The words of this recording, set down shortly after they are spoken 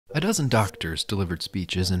A dozen doctors delivered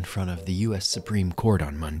speeches in front of the U.S. Supreme Court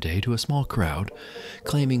on Monday to a small crowd,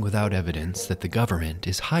 claiming without evidence that the government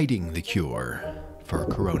is hiding the cure for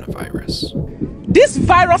coronavirus. This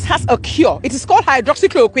virus has a cure. It is called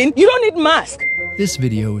hydroxychloroquine. You don't need mask. This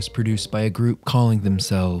video was produced by a group calling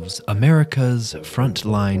themselves America's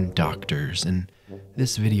Frontline Doctors, and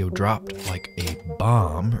this video dropped like a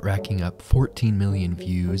bomb, racking up 14 million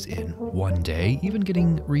views in one day, even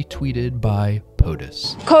getting retweeted by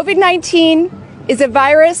POTUS. COVID-19 is a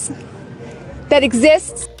virus that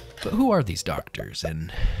exists. But who are these doctors,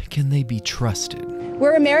 and can they be trusted?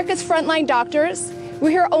 We're America's Frontline Doctors. We're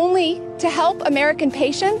here only to help American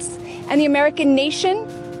patients and the American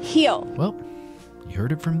nation heal. Well, you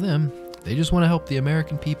heard it from them. They just want to help the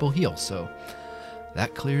American people heal, so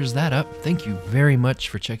that clears that up. Thank you very much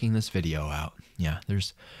for checking this video out. Yeah,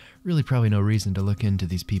 there's really probably no reason to look into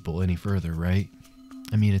these people any further, right?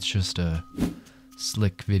 I mean, it's just a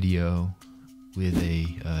slick video with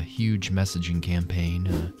a huge messaging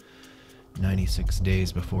campaign 96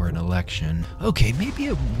 days before an election. Okay, maybe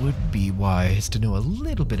it would be wise to know a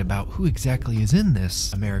little bit about who exactly is in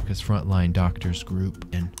this America's Frontline Doctors group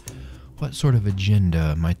and what sort of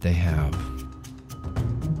agenda might they have.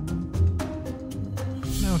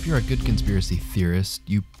 Now, if you're a good conspiracy theorist,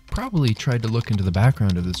 you probably tried to look into the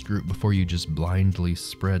background of this group before you just blindly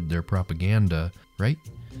spread their propaganda, right?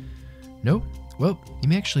 No? Well, you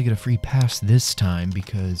may actually get a free pass this time,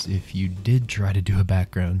 because if you did try to do a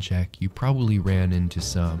background check, you probably ran into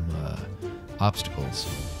some obstacles.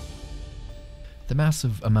 The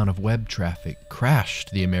massive amount of web traffic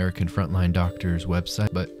crashed the American Frontline Doctors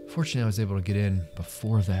website, but fortunately I was able to get in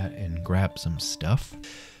before that and grab some stuff.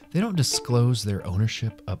 They don't disclose their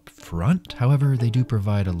ownership up front, however, they do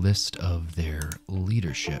provide a list of their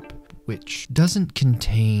leadership, which doesn't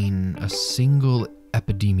contain a single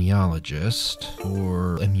epidemiologist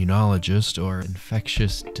or immunologist or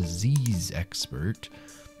infectious disease expert.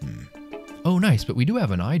 Oh, nice, but we do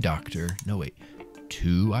have an eye doctor. No, wait,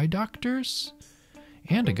 2 eye doctors?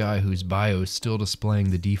 And a guy whose bio is still displaying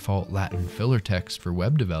the default Latin filler text for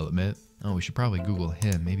web development. Oh, we should probably Google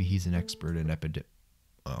him. Maybe he's an expert in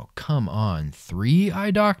Oh, come on, 3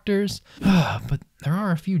 eye doctors? But there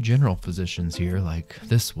are a few general physicians here, like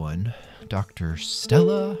this one, Dr.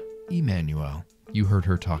 Stella Emanuel. You heard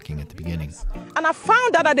her talking at the beginning. And I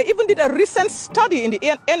found out that they even did a recent study in the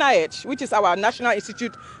NIH, which is our National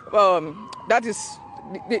Institute, that is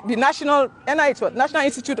the National NIH, National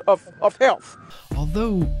Institute of Health.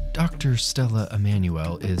 Although Dr. Stella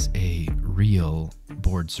Emanuel is a real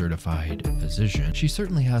board-certified physician, she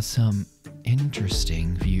certainly has some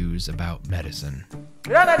interesting views about medicine.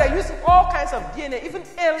 Rather, they're using all kinds of DNA, even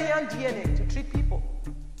alien DNA, to treat people.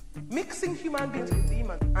 Mixing human beings with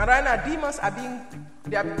demons. And right now, demons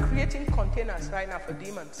they are creating containers right now for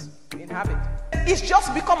demons to inhabit. It's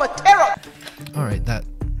just become a terror. All right,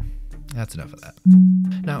 that's enough of that.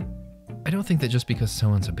 Now, I don't think that just because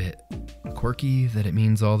someone's a bit quirky that it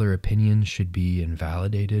means all their opinions should be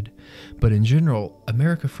invalidated, but in general,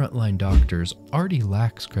 America Frontline Doctors already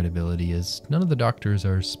lacks credibility as none of the doctors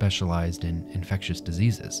are specialized in infectious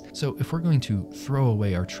diseases. So if we're going to throw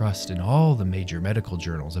away our trust in all the major medical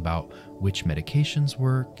journals about which medications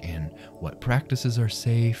work and what practices are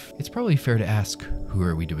safe, it's probably fair to ask, who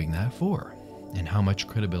are we doing that for? And how much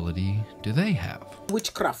credibility do they have?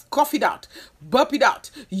 Witchcraft. Cough it out, burp it out,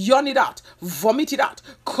 yawn it out, vomit it out,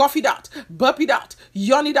 cough it out, burp it out,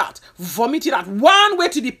 yawn it out, vomit it out. One way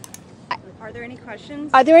to the... Are there any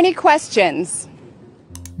questions? Are there any questions?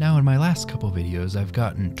 Now, in my last couple videos, I've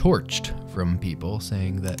gotten torched from people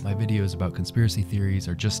saying that my videos about conspiracy theories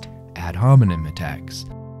are just ad hominem attacks.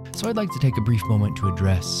 So I'd like to take a brief moment to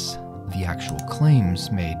address the actual claims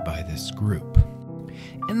made by this group.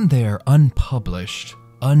 In their unpublished,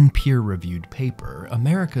 unpeer-reviewed paper,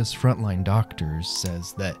 America's Frontline Doctors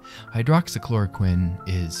says that hydroxychloroquine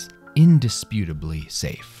is indisputably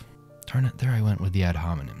safe. Darn it, there I went with the ad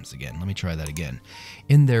hominems again. Let me try that again.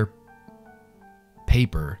 In their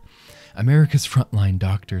paper, America's Frontline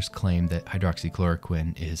Doctors claim that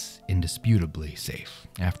hydroxychloroquine is indisputably safe.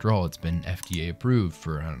 After all, it's been FDA approved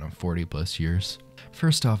for, 40 plus years.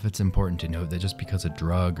 First off, it's important to note that just because a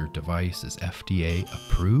drug or device is FDA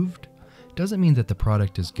approved doesn't mean that the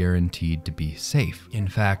product is guaranteed to be safe. In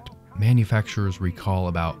fact, manufacturers recall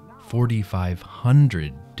about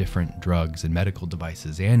 4,500 different drugs and medical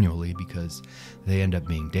devices annually because they end up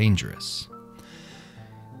being dangerous.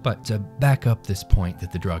 But to back up this point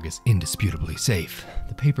that the drug is indisputably safe,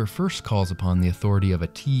 the paper first calls upon the authority of a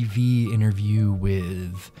TV interview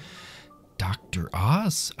with Dr.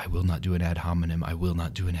 Oz? I will not do an ad hominem. I will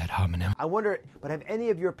not do an ad hominem. I wonder, but have any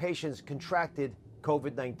of your patients contracted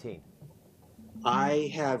COVID-19?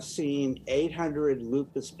 I have seen 800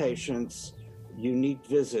 lupus patients unique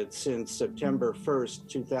visits since September 1st,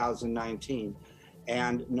 2019,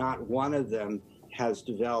 and not one of them has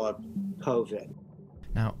developed COVID.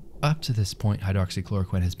 Now, up to this point,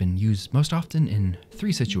 hydroxychloroquine has been used most often in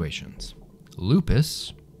 3 situations: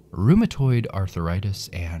 lupus, rheumatoid arthritis,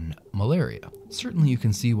 and malaria. Certainly you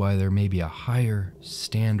can see why there may be a higher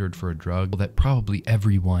standard for a drug that probably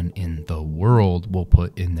everyone in the world will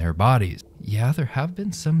put in their bodies. Yeah, there have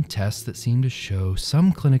been some tests that seem to show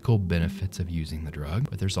some clinical benefits of using the drug,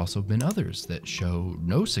 but there's also been others that show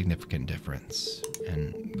no significant difference,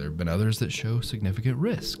 and there have been others that show significant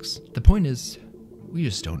risks. The point is, we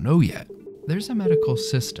just don't know yet. There's a medical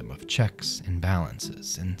system of checks and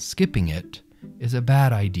balances, and skipping it is a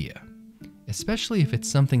bad idea, especially if it's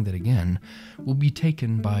something that, again, will be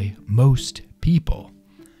taken by most people.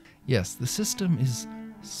 Yes, the system is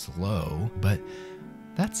slow, but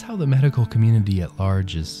that's how the medical community at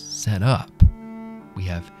large is set up. We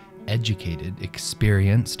have educated,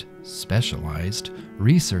 experienced, specialized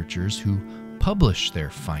researchers who publish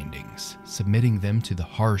their findings, submitting them to the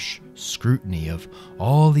harsh scrutiny of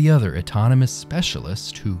all the other autonomous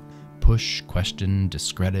specialists who push, question,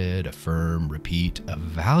 discredit, affirm, repeat,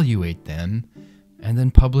 evaluate them, and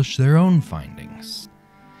then publish their own findings.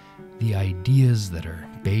 The ideas that are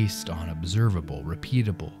based on observable,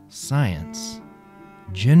 repeatable science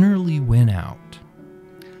generally win out.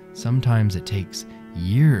 Sometimes it takes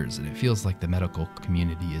years and it feels like the medical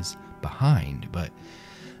community is behind, but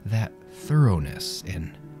that thoroughness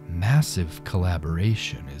and massive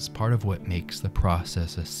collaboration is part of what makes the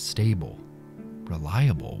process a stable,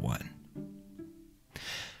 reliable one.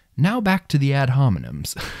 Now back to the ad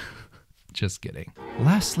hominems. Just kidding.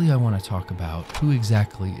 Lastly, I want to talk about who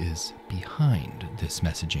exactly is behind this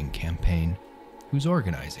messaging campaign, who's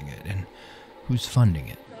organizing it, and who's funding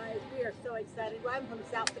it. We are so excited. I'm from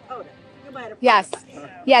South Dakota. You might have Yes.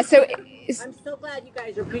 Yeah, so I'm so glad you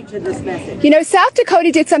guys are preaching this message. you know, South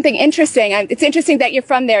Dakota did something interesting. It's interesting that you're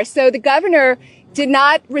from there. So the governor did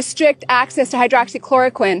not restrict access to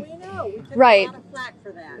hydroxychloroquine. We know. We took Right. a lot of flack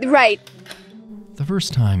for that. Right. The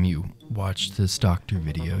first time you watched this doctor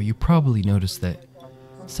video, you probably noticed that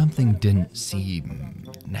something didn't seem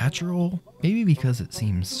natural, maybe because it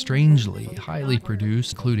seems strangely highly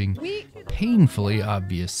produced, including painfully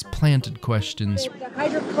obvious planted questions. The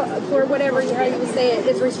hydrochlor, whatever how you say it,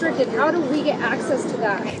 is restricted. How do we get access to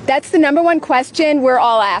that? That's the number one question we're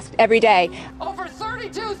all asked every day. Over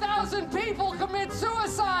 32,000 people commit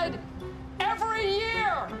suicide every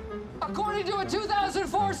year, according to a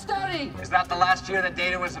 2004 study. Is that the last year that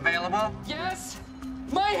data was available? Yes.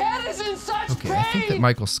 My head is in such Okay, pain. I think that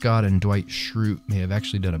Michael Scott and Dwight Schrute may have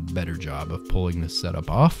actually done a better job of pulling this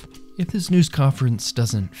setup off. If this news conference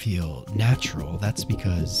doesn't feel natural, that's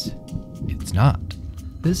because it's not.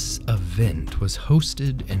 This event was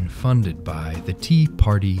hosted and funded by the Tea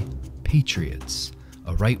Party Patriots,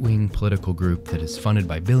 a right-wing political group that is funded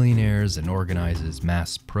by billionaires and organizes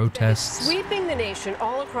mass protests. Sweeping the nation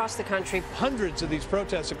all across the country. Hundreds of these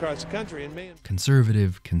protests across the country in May.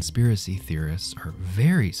 Conservative conspiracy theorists are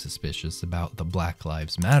very suspicious about the Black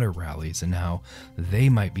Lives Matter rallies and how they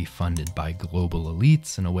might be funded by global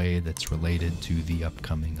elites in a way that's related to the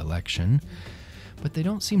upcoming election. But they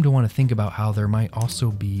don't seem to want to think about how there might also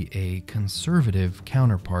be a conservative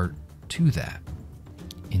counterpart to that.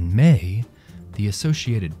 In May, the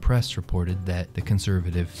Associated Press reported that the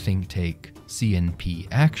conservative think tank CNP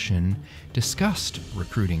Action discussed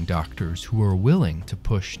recruiting doctors who are willing to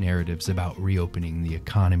push narratives about reopening the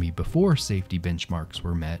economy before safety benchmarks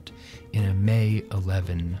were met in a May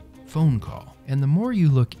 11 phone call. And the more you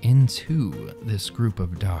look into this group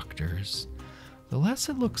of doctors, the less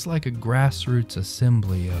it looks like a grassroots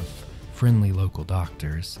assembly of friendly local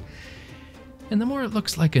doctors, and the more it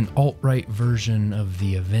looks like an alt-right version of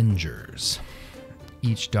the Avengers.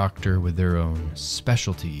 Each doctor with their own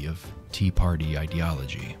specialty of Tea Party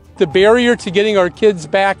ideology. The barrier to getting our kids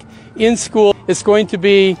back in school is going to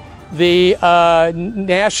be the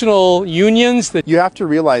national unions. You have to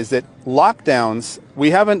realize that lockdowns, we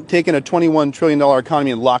haven't taken a $21 trillion economy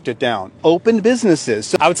and locked it down. Open businesses.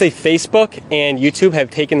 So I would say Facebook and YouTube have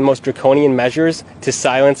taken the most draconian measures to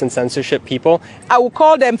silence and censorship people. I will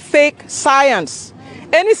call them fake science.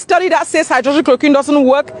 Any study that says hydroxychloroquine doesn't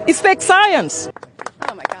work is fake science.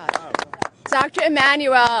 Oh my God. Dr.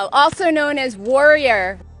 Emmanuel, also known as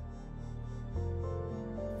Warrior.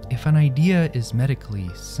 If an idea is medically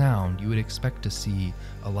sound, you would expect to see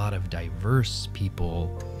a lot of diverse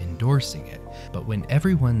people endorsing it. But when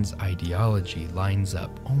everyone's ideology lines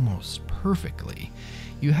up almost perfectly,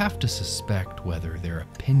 you have to suspect whether their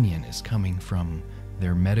opinion is coming from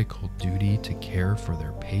their medical duty to care for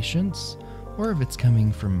their patients, or if it's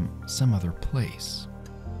coming from some other place.